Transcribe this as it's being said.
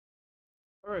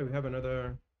All right, we have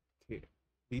another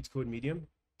LeetCode medium.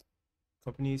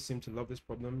 Companies seem to love this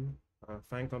problem.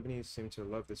 Fine companies seem to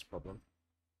love this problem.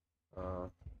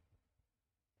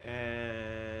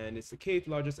 And it's the kth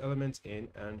largest element in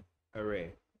an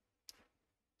array.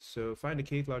 So find the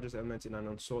kth largest element in an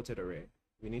unsorted array.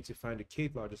 We need to find the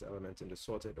kth largest element in the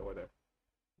sorted order,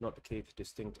 not the kth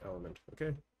distinct element,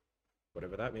 okay?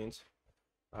 Whatever that means.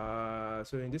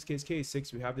 So in this case, k is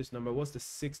 6, we have this number. What's the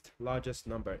sixth largest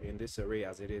number in this array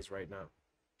as it is right now?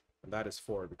 And that is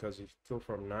 4, because you go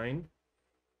from 9,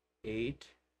 8,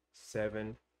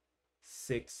 7,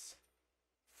 6,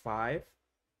 5.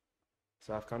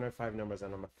 So I've counted 5 numbers,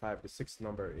 and number 5, the sixth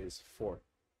number is 4.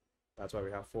 That's why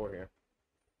we have 4 here.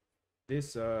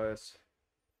 This is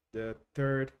the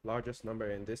third largest number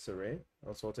in this array,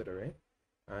 unsorted array,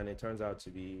 and it turns out to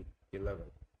be 11.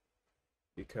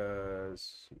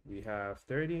 Because we have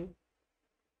 30,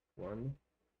 1,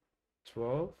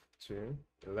 12, 2,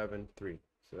 11, 3.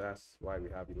 So that's why we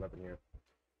have 11 here.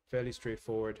 Fairly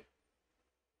straightforward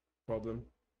problem.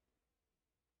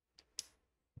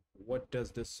 What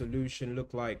does the solution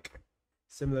look like?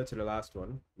 Similar to the last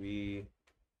one, we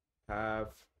have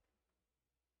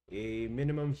a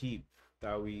minimum heap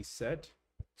that we set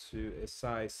to a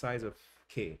size of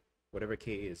k, whatever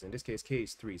k is. In this case, k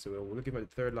is 3, so we're looking for the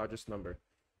third largest number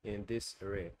in this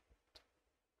array.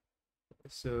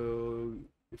 So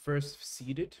we first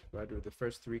seed it, right, with the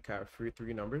first three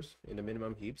numbers in the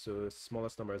minimum heap, so the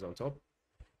smallest number is on top.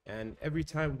 And every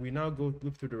time we now go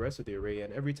look through the rest of the array,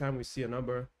 and every time we see a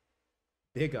number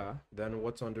bigger than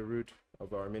what's on the root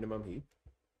of our minimum heap,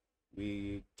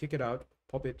 we kick it out,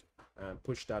 pop it, and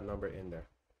push that number in there.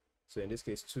 So in this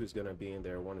case, 2 is going to be in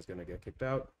there, 1 is going to get kicked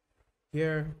out.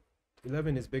 Here,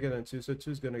 11 is bigger than 2, so 2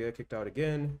 is going to get kicked out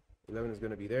again. 11 is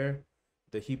going to be there.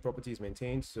 The heap property is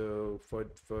maintained, so for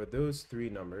those 3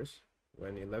 numbers,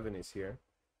 when 11 is here,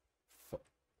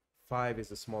 5 is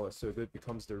the smallest, so it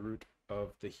becomes the root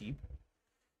of the heap.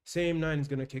 Same, 9 is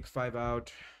going to kick 5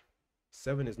 out.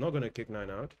 7 is not going to kick 9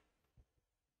 out.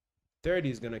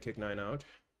 30 is going to kick 9 out.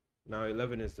 Now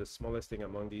 11 is the smallest thing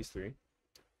among these 3.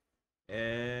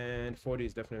 And 40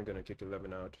 is definitely going to kick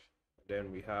 11 out.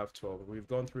 Then we have 12. We've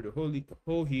gone through the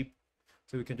whole heap,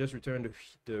 so we can just return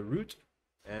the root,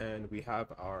 and we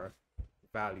have our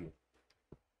value.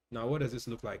 Now, what does this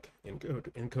look like in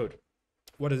code?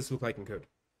 What does this look like in code?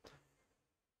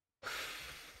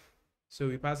 So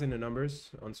we pass in the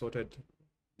numbers, unsorted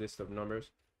list of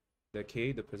numbers, the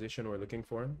k, the position we're looking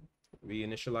for. We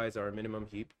initialize our minimum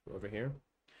heap over here.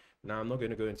 Now, I'm not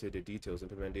going to go into the details,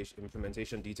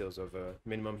 implementation details of a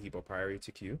minimum heap or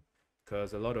priority queue,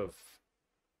 because a lot of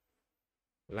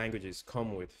languages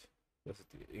come with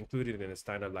included in a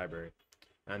standard library,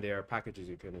 and there are packages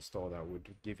you can install that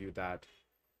would give you that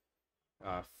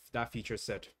feature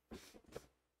set.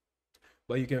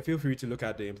 But you can feel free to look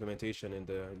at the implementation in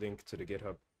the link to the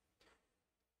GitHub.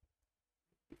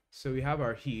 So we have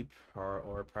our heap,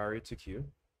 our priority queue.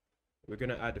 We're going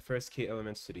to add the first k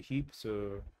elements to the heap.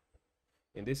 So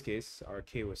in this case, our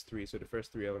k was 3, so the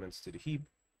first 3 elements to the heap.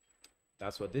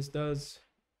 That's what this does.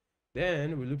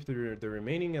 Then we loop through the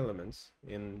remaining elements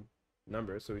in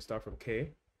numbers. So we start from k.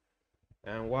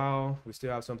 And while we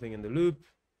still have something in the loop,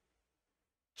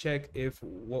 check if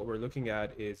what we're looking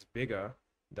at is bigger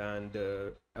than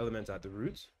the element at the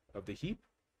root of the heap.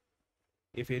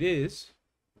 If it is,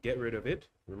 get rid of it,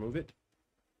 remove it,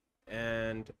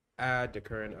 and add the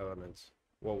current elements.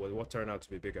 What turned out to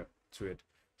be bigger to it.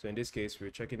 So in this case, we're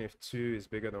checking if 2 is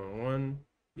bigger than 1.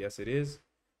 Yes, it is.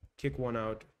 Kick 1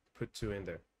 out, put 2 in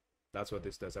there. That's what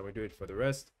this does, and we do it for the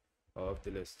rest of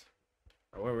the list.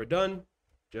 And when we're done,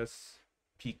 just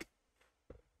peek,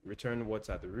 return what's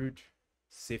at the root,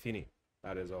 c'est fini.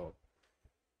 That is all.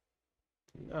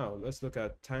 Now let's look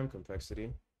at time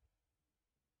complexity.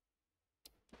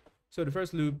 So the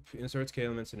first loop inserts k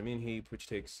elements in the mean heap, which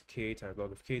takes k times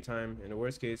log of k time. In the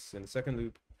worst case, in the second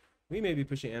loop, we may be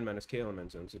pushing n minus k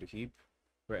elements into the heap,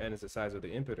 where n is the size of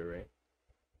the input array.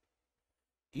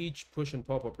 Each push and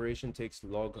pop operation takes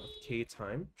log of k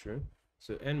time, true.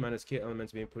 So n minus k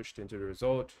elements being pushed into the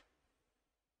result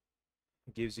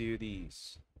gives you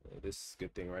this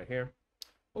good thing right here.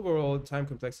 Overall, time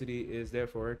complexity is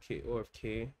therefore ko of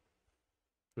k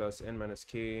plus n minus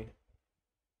k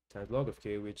times log of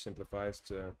k, which simplifies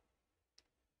to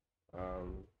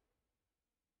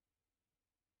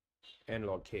n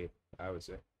log k, I would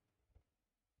say.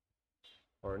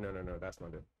 Or no, that's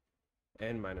not it.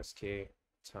 N minus k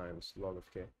times log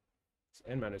of k. So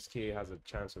n minus k has a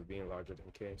chance of being larger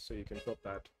than k, so you can drop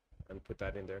that and put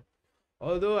that in there.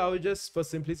 Although I would just, for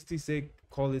simplicity's sake,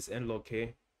 call this n log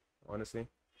k, honestly.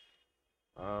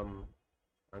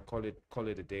 and call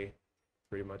it a day,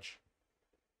 pretty much.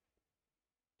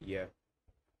 Yeah.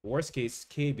 Worst case,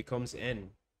 k becomes n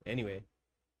anyway.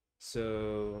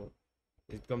 So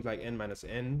it becomes like n minus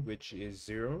n, which is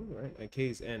 0, right? And k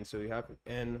is n, so you have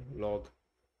n log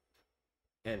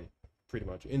n, pretty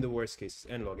much. In the worst case,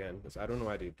 n log n. I don't know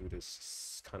why they do this.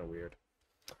 It's kind of weird.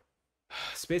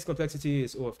 Space complexity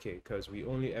is O of k, because we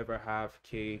only ever have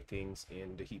k things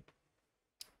in the heap.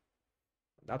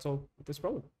 That's all with this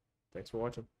problem. Thanks for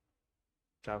watching.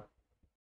 Ciao.